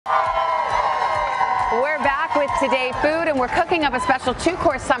We're back with Today Food, and we're cooking up a special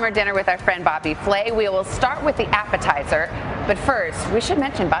 2-course summer dinner with our friend Bobby Flay. We will start with the appetizer, but first, we should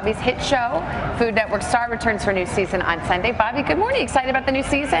mention Bobby's hit show, Food Network Star, returns for a new season on Sunday. Bobby, good morning. Excited about the new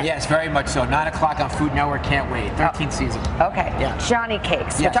season? Yes, very much so. 9 o'clock on Food Network. Can't wait. 13th season. Okay. Yeah.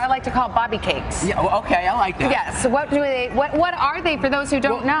 Johnnycakes, Yes. which I like to call Bobby Cakes. Yeah. Well, okay, I like that. Yes. So what are they for those who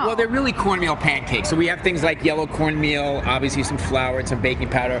don't know? Well, they're really cornmeal pancakes. So we have things like yellow cornmeal, obviously some flour and some baking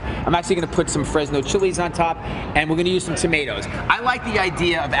powder. I'm actually going to put some Fresno chilies on top, and we're going to use some tomatoes. I like the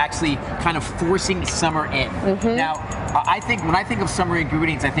idea of actually kind of forcing summer in. Now, I think when I think of summer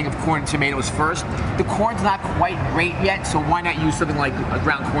ingredients, I think of corn and tomatoes first. The corn's not quite great yet, so why not use something like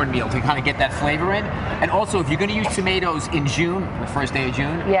ground cornmeal to kind of get that flavor in? And also, if you're going to use tomatoes in June, the first day of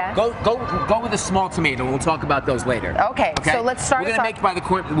June, go with a small tomato. We'll talk about those later. Okay. So let's start. We're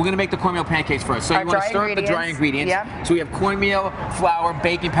going to make the cornmeal pancakes first. So you want to start with the dry ingredients. Yep. So we have cornmeal, flour,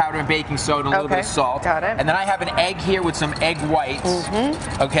 baking powder, and baking soda, and a little bit of salt. Got it. And then I have an egg here with some egg whites.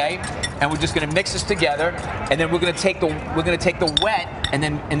 Okay. And we're just going to mix this together, and then we're going to take the wet and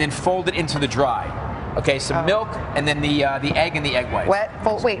then fold it into the dry. Okay, some milk, and then the egg and the egg whites.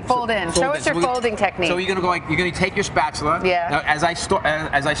 Fold in. Show us your folding technique. So you're gonna take your spatula. Yeah. Now, as I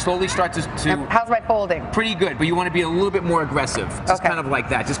slowly start to how's my folding? Pretty good, but you want to be a little bit more aggressive. Just kind of like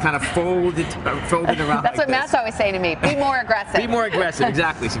that. Just kind of fold it around. That's what Matt's always saying to me. Be more aggressive. Be more aggressive.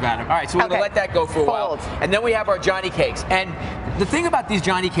 Exactly, Savannah. All right, so we're gonna let that go for a while, and then we have our Johnnycakes. And the thing about these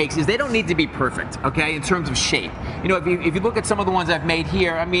Johnnycakes is they don't need to be perfect, okay, in terms of shape. You know, if you look at some of the ones I've made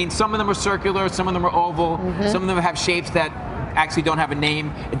here, I mean, some of them are circular, some of them are oval, some of them have shapes that actually don't have a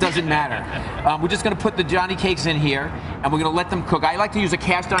name. It doesn't matter. We're just going to put the Johnnycakes in here, and we're going to let them cook. I like to use a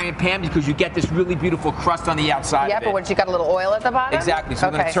cast iron pan because you get this really beautiful crust on the outside of it. Yeah, but what, you got a little oil at the bottom? Exactly. So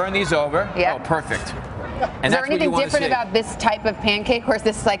we're going to turn these over. Yeah. Oh, perfect. Is there anything different about this type of pancake, or is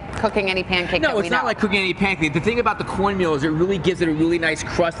this like cooking any pancake that we know? No, it's not like cooking any pancake. The thing about the cornmeal is it really gives it a really nice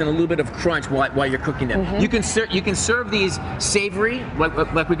crust and a little bit of crunch while you're cooking them. You can serve these savory, like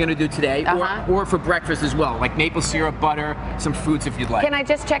we're going to do today, or for breakfast as well, like maple syrup, butter, some fruits if you'd like. Can I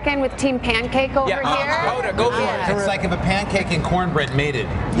just check in with Team Pancake over here? Go for it. It's like if a pancake and cornbread mated.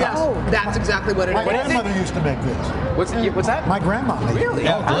 Yes, that's exactly what it is. My grandmother used to make this. What's that? My grandma made it. Really?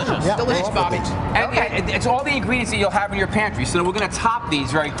 Oh, delicious. Yeah. Delicious, Bobby. And it's all the ingredients that you'll have in your pantry. So we're going to top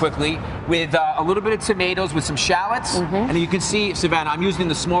these very quickly with a little bit of tomatoes with some shallots. And you can see, Savannah, I'm using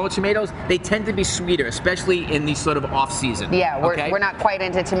the smaller tomatoes. They tend to be sweeter, especially in these sort of off-season. Yeah, we're not quite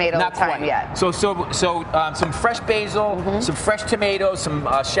into tomato time yet. So some fresh basil, some fresh tomatoes, some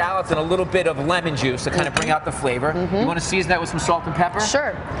shallots, and a little bit of lemon juice to kind of bring out the flavor. You want to season that with some salt and pepper?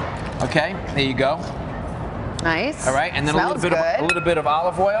 Sure. Okay, there you go. Nice. All right, and then a little bit of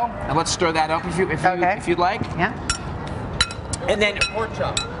olive oil, and let's stir that up if you'd like. Yeah. And then pork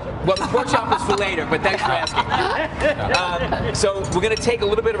chop. Well, the pork chop is for later, but thanks for asking. So we're going to take a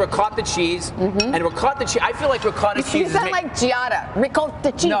little bit of ricotta cheese, and ricotta cheese. I feel like ricotta cheese. You sound like Giada.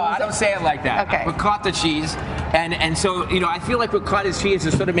 Ricotta cheese. No, I don't say it like that. Okay. Ricotta cheese, and so I feel like ricotta cheese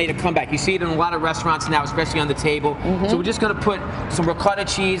has sort of made a comeback. You see it in a lot of restaurants now, especially on the table. So we're just going to put some ricotta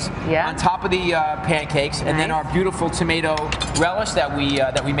cheese on top of the pancakes, and then our beautiful tomato relish that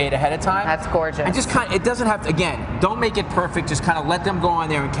we made ahead of time. That's gorgeous. And just it doesn't have to. Again, don't make it perfect. Just kind of let them go on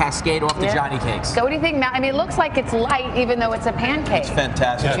there and cascade off the Johnnycakes. So what do you think, Matt? I mean, it looks like it's light, even though it's a pancake. It's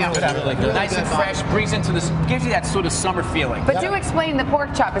fantastic. Yeah, really good. Nice and fresh, brings into gives you that sort of summer feeling. But do explain the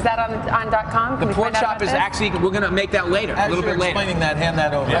pork chop. Is that on .com? The pork chop is actually, we're going to make that later, a little bit later. Explaining that, hand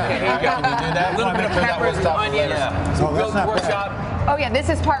that over. Okay, here you go. Can you do that? A little bit of peppers and onions, some grilled pork chop. Oh yeah, this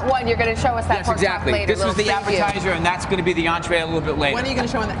is part one. You're going to show us that pork chop later. This is the appetizer, and that's going to be the entree a little bit later. When are you going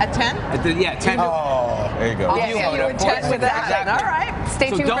to show them? At 10? Yeah, 10. Oh, there you go. Yeah, you would 10 with that. Exactly. All right. Stay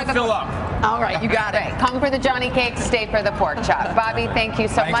tuned so for the don't fill up. All right, you got it. Come for the Johnnycakes, stay for the pork chop. Bobby, thank you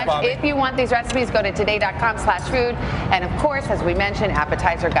so much. Bobby. If you want these recipes, go to today.com/food. And of course, as we mentioned,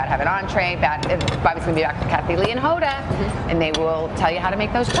 appetizer, got to have an entree. Bobby's going to be back with Kathy Lee and Hoda, and they will tell you how to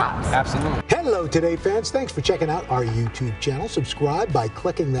make those chops. Absolutely. Hello, Today fans. Thanks for checking out our YouTube channel. Subscribe by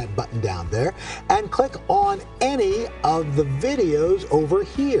clicking that button down there and click on any of the videos over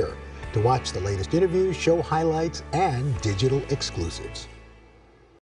here to watch the latest interviews, show highlights, and digital exclusives.